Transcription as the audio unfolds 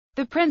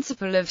The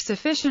principle of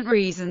sufficient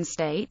reason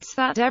states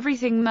that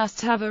everything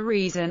must have a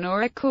reason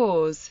or a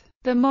cause.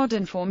 The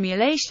modern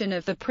formulation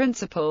of the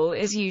principle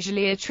is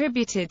usually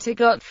attributed to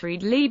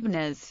Gottfried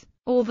Leibniz,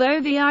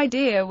 although the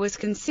idea was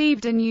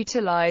conceived and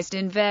utilized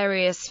in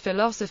various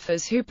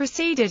philosophers who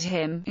preceded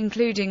him,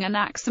 including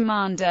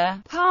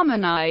Anaximander,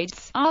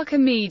 Parmenides,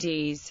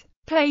 Archimedes,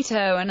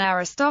 Plato and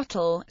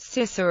Aristotle,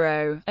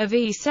 Cicero,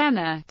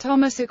 Avicenna,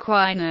 Thomas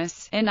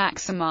Aquinas,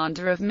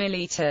 Anaximander of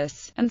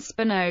Miletus, and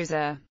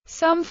Spinoza.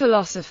 Some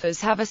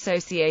philosophers have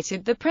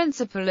associated the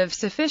principle of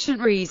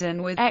sufficient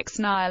reason with ex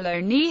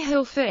nihilo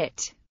nihil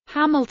fit.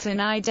 Hamilton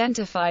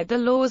identified the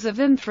laws of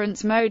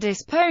inferens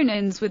modus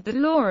ponens with the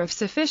law of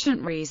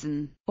sufficient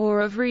reason, or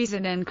of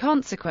reason and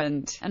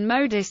consequent, and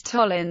modus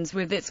tollens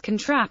with its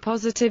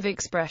contrapositive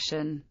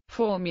expression,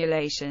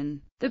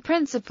 formulation. The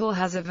principle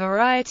has a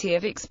variety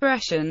of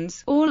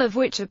expressions, all of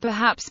which are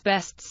perhaps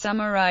best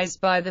summarized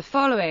by the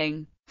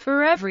following.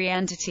 For every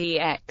entity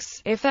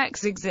X, if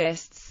X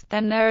exists,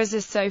 then there is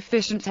a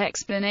sufficient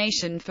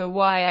explanation for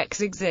why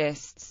X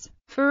exists.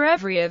 For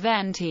every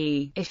event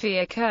E, if E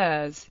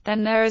occurs,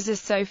 then there is a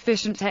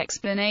sufficient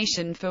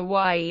explanation for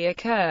why E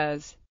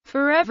occurs.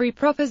 For every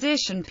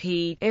proposition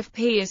P, if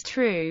P is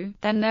true,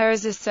 then there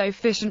is a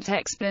sufficient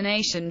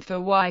explanation for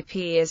why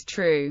P is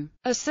true.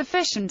 A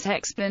sufficient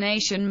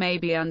explanation may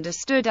be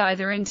understood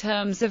either in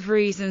terms of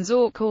reasons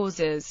or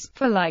causes,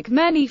 for like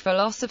many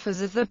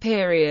philosophers of the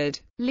period,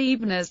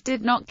 Leibniz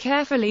did not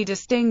carefully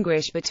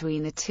distinguish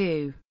between the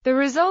two. The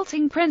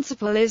resulting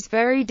principle is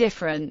very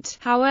different,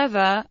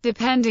 however,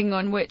 depending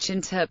on which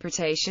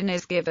interpretation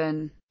is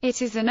given.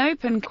 It is an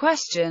open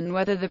question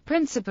whether the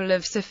principle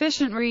of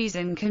sufficient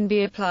reason can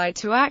be applied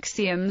to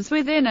axioms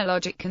within a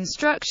logic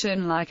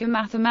construction like a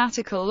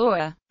mathematical or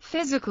a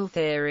physical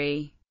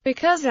theory.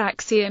 Because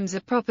axioms are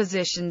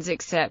propositions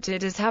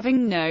accepted as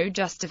having no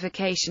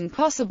justification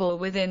possible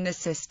within the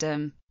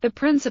system, the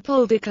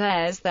principle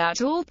declares that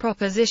all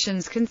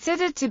propositions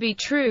considered to be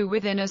true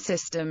within a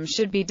system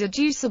should be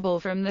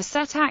deducible from the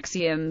set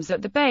axioms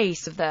at the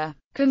base of the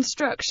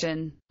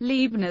construction.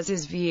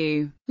 Leibniz's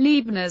view.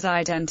 Leibniz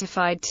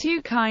identified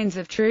two kinds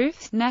of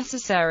truth,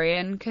 necessary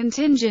and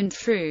contingent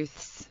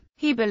truths.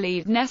 He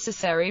believed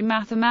necessary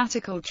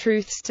mathematical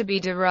truths to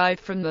be derived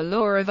from the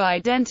law of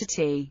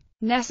identity.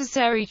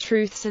 Necessary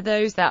truths are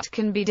those that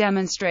can be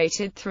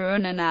demonstrated through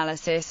an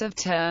analysis of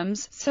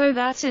terms, so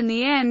that in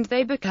the end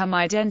they become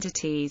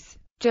identities.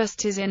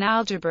 Just as in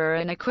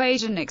algebra an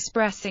equation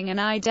expressing an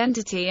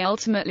identity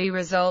ultimately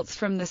results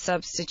from the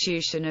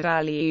substitution of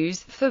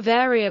values for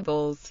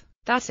variables.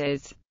 That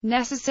is,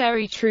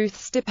 necessary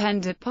truths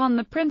depend upon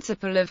the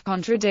principle of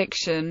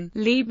contradiction.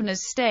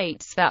 Leibniz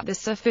states that the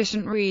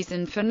sufficient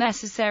reason for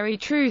necessary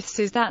truths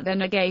is that the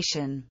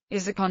negation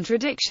is a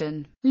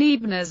contradiction.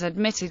 Leibniz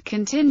admitted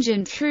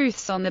contingent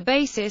truths on the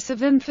basis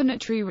of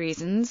infinitary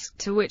reasons,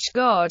 to which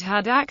God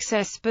had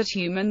access but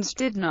humans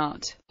did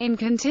not. In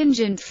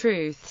contingent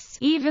truths,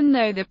 even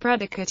though the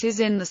predicate is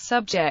in the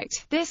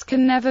subject, this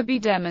can never be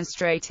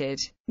demonstrated,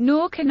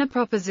 nor can a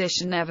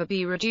proposition ever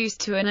be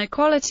reduced to an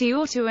equality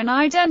or to an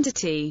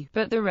identity,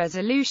 but the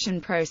resolution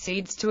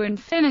proceeds to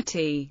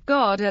infinity,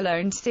 God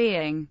alone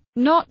seeing.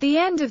 Not the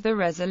end of the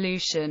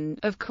resolution,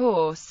 of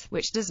course,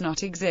 which does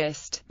not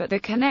exist, but the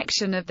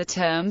connection of the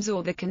terms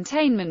or the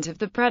containment of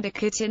the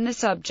predicate in the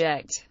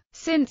subject,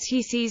 since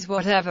he sees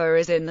whatever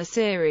is in the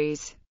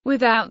series.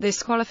 Without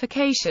this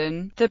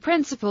qualification, the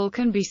principle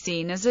can be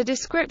seen as a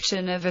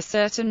description of a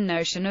certain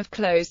notion of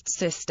closed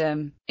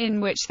system,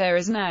 in which there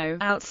is no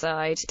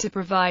outside to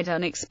provide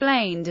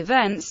unexplained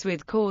events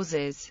with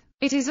causes.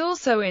 It is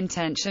also in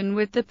tension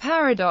with the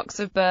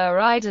paradox of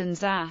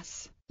Buridan's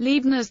ass.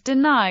 Leibniz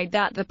denied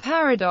that the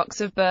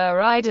paradox of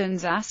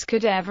Buridan's ass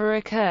could ever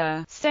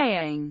occur,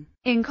 saying,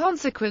 in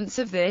consequence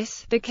of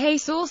this, the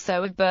case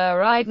also of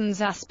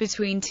Buridan's ass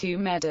between two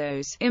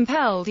meadows,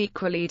 impelled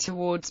equally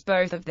towards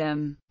both of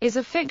them, is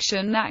a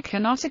fiction that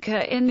cannot occur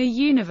in the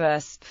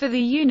universe, for the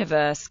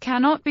universe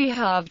cannot be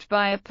halved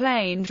by a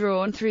plane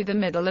drawn through the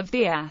middle of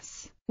the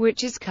ass,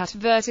 which is cut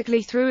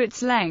vertically through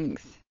its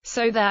length,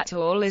 so that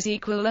all is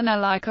equal and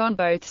alike on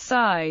both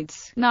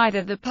sides.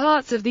 Neither the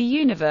parts of the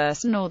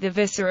universe nor the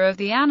viscera of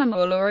the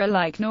animal are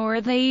alike, nor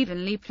are they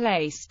evenly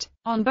placed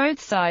on both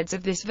sides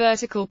of this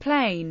vertical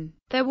plane.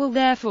 There will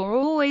therefore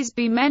always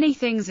be many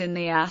things in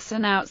the ass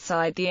and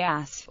outside the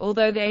ass,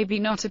 although they be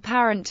not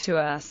apparent to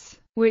us,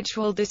 which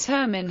will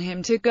determine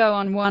him to go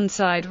on one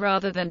side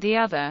rather than the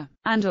other.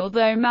 And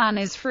although man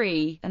is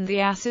free, and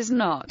the ass is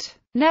not,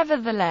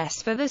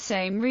 nevertheless for the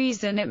same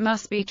reason it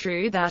must be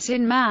true that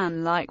in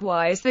man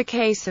likewise the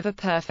case of a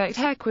perfect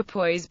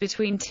equipoise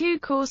between two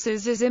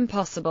courses is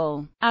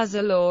impossible. As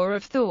a law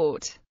of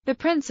thought, the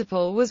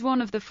principle was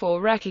one of the four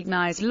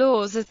recognized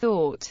laws of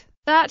thought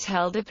that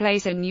held a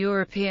place in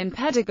European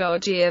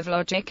pedagogy of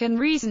logic and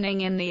reasoning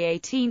in the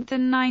 18th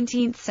and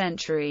 19th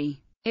century.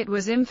 It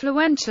was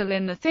influential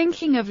in the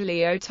thinking of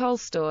Leo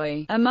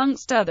Tolstoy,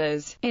 amongst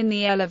others, in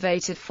the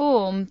elevated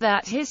form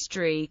that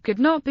history could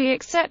not be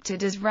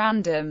accepted as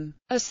random.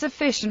 A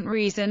sufficient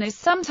reason is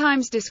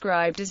sometimes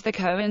described as the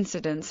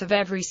coincidence of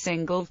every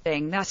single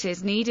thing that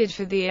is needed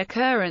for the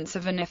occurrence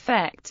of an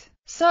effect.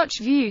 Such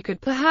view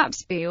could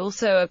perhaps be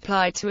also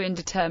applied to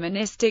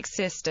indeterministic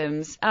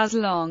systems, as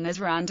long as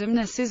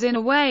randomness is in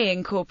a way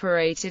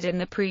incorporated in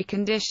the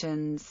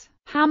preconditions.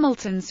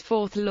 Hamilton's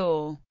fourth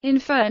law: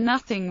 infer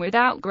nothing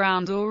without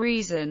ground or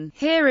reason.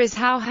 Here is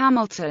how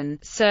Hamilton,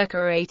 circa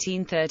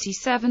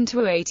 1837 to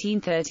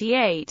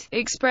 1838,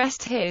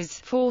 expressed his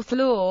fourth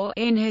law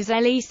in his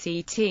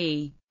Lect.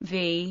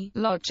 v.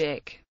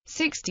 Logic,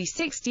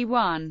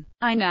 6061.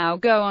 I now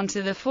go on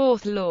to the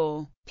fourth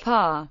law.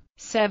 Par.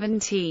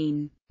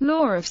 17.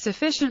 Law of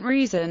sufficient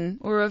reason,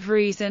 or of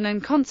reason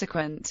and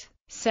consequent.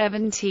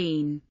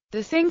 17.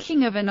 The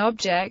thinking of an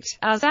object,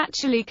 as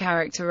actually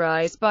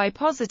characterized by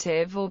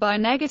positive or by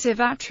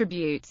negative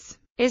attributes,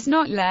 is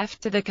not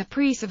left to the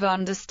caprice of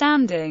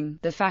understanding,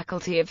 the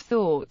faculty of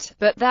thought,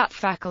 but that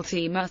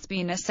faculty must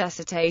be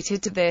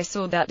necessitated to this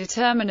or that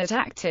determinate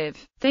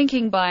active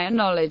thinking by a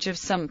knowledge of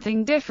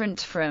something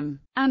different from,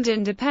 and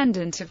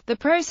independent of, the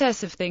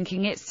process of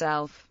thinking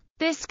itself.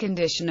 This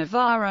condition of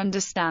our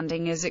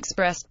understanding is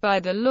expressed by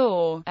the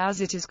law,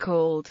 as it is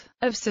called,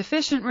 of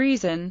sufficient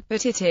reason,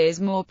 but it is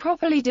more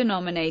properly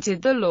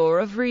denominated the law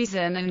of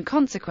reason and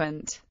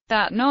consequent.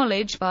 That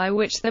knowledge by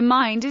which the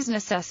mind is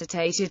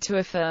necessitated to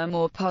affirm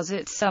or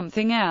posit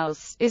something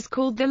else, is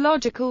called the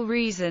logical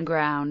reason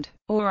ground,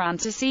 or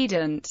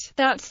antecedent.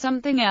 That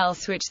something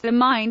else which the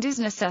mind is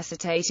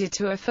necessitated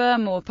to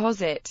affirm or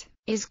posit,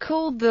 is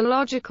called the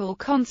logical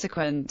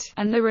consequent,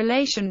 and the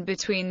relation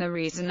between the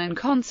reason and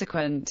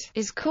consequent,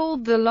 is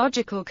called the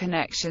logical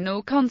connection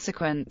or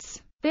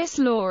consequence. This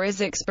law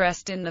is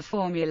expressed in the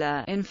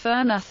formula,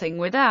 infer nothing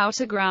without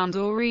a ground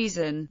or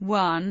reason.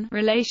 1.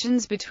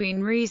 Relations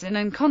between reason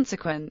and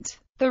consequent.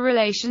 The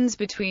relations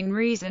between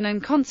reason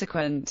and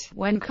consequent,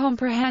 when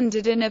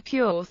comprehended in a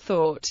pure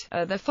thought,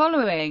 are the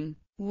following.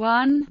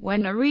 1.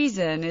 When a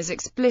reason is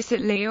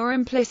explicitly or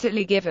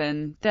implicitly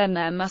given, then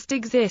there must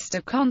exist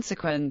a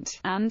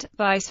consequent, and,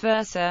 vice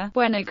versa,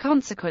 when a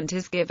consequent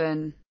is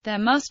given, there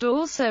must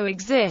also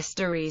exist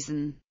a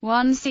reason.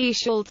 1. See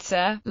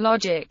Schulze,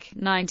 Logic,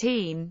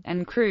 19,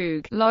 and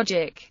Krug,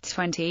 Logic,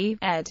 20,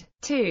 ed.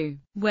 2.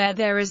 Where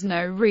there is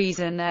no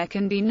reason there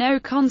can be no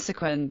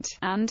consequent,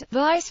 and,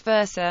 vice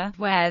versa,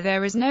 where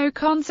there is no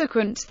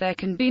consequent there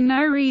can be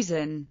no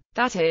reason.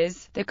 That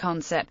is, the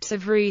concepts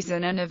of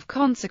reason and of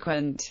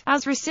consequent,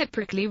 as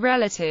reciprocally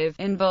relative,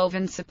 involve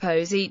and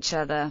suppose each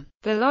other.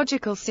 The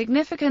logical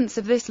significance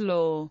of this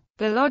law.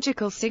 The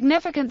logical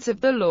significance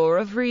of the law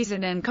of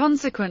reason and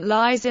consequent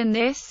lies in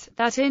this,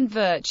 that in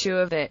virtue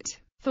of it,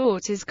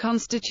 thought is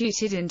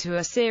constituted into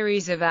a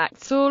series of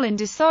acts all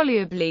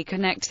indissolubly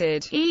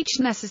connected, each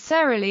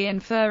necessarily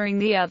inferring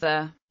the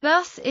other.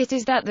 Thus it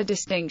is that the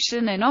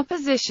distinction and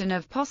opposition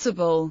of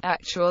possible,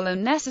 actual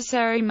and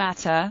necessary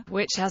matter,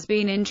 which has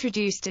been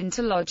introduced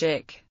into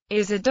logic,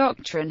 is a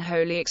doctrine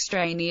wholly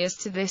extraneous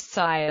to this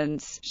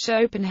science.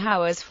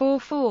 Schopenhauer's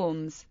four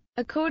forms.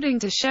 According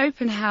to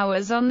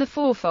Schopenhauer's On the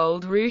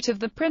Fourfold Root of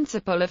the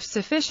Principle of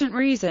Sufficient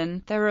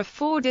Reason, there are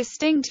four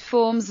distinct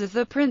forms of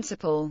the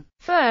principle.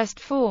 First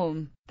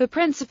form. The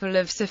principle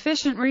of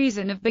sufficient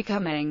reason of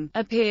becoming,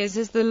 appears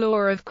as the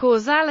law of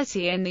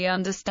causality in the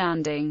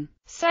understanding.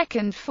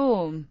 Second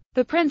form.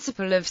 The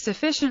principle of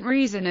sufficient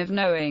reason of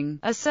knowing,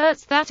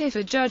 asserts that if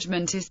a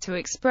judgment is to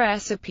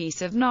express a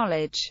piece of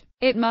knowledge,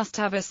 it must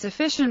have a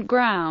sufficient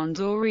ground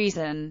or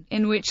reason,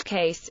 in which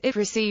case it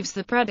receives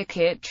the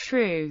predicate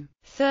true.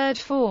 Third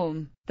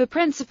form. The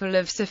principle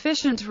of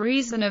sufficient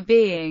reason of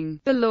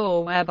being, the law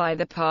whereby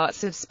the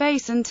parts of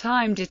space and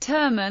time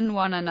determine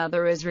one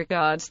another as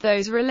regards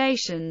those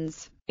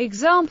relations.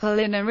 Example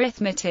in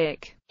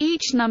arithmetic.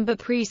 Each number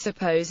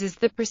presupposes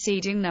the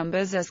preceding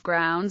numbers as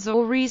grounds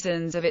or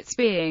reasons of its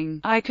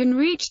being. I can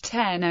reach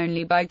 10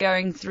 only by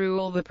going through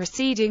all the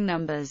preceding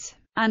numbers,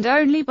 and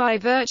only by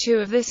virtue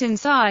of this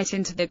insight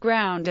into the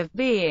ground of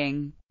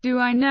being, do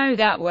I know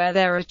that where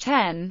there are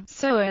 10,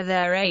 so are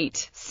there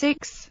 8,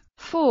 6,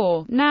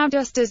 4. Now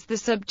just as the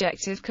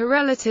subjective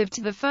correlative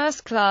to the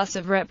first class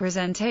of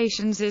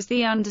representations is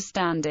the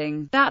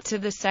understanding, that to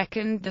the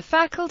second the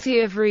faculty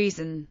of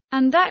reason,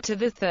 and that to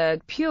the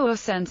third pure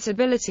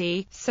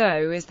sensibility,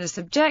 so is the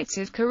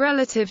subjective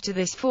correlative to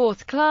this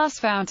fourth class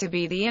found to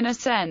be the inner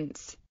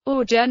sense,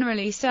 or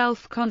generally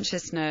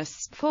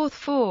self-consciousness. Fourth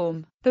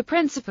form. The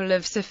principle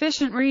of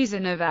sufficient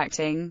reason of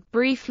acting,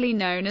 briefly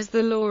known as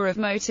the law of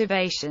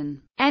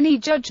motivation. Any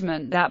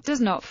judgment that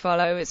does not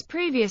follow its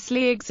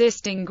previously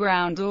existing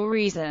ground or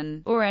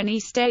reason, or any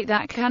state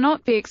that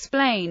cannot be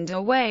explained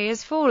away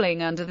as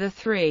falling under the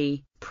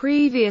three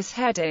previous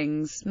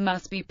headings,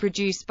 must be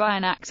produced by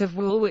an act of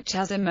will which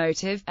has a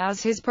motive,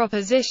 as his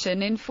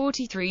proposition in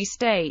 43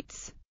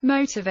 states.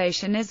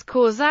 Motivation is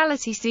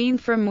causality seen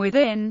from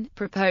within.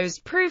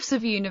 Proposed proofs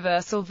of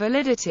universal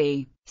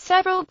validity.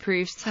 Several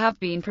proofs have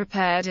been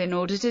prepared in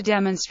order to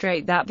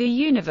demonstrate that the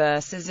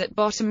universe is at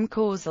bottom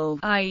causal,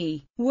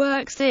 i.e.,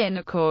 works in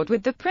accord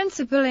with the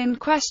principle in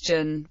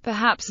question,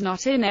 perhaps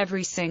not in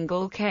every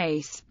single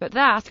case, but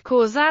that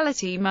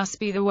causality must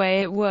be the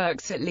way it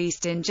works, at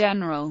least in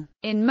general,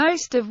 in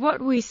most of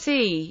what we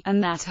see,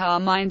 and that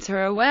our minds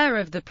are aware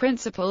of the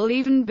principle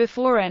even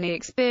before any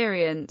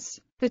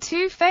experience. The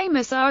two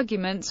famous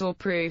arguments or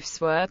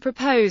proofs were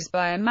proposed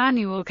by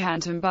Immanuel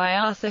Kant and by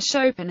Arthur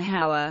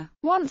Schopenhauer.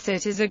 Once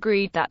it is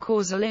agreed that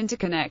causal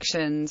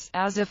interconnections,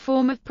 as a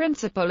form of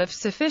principle of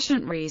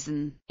sufficient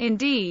reason,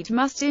 indeed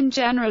must in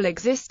general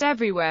exist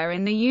everywhere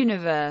in the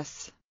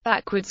universe,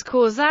 backwards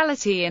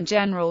causality in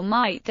general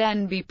might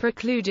then be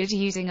precluded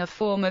using a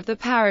form of the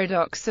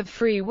paradox of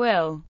free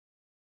will.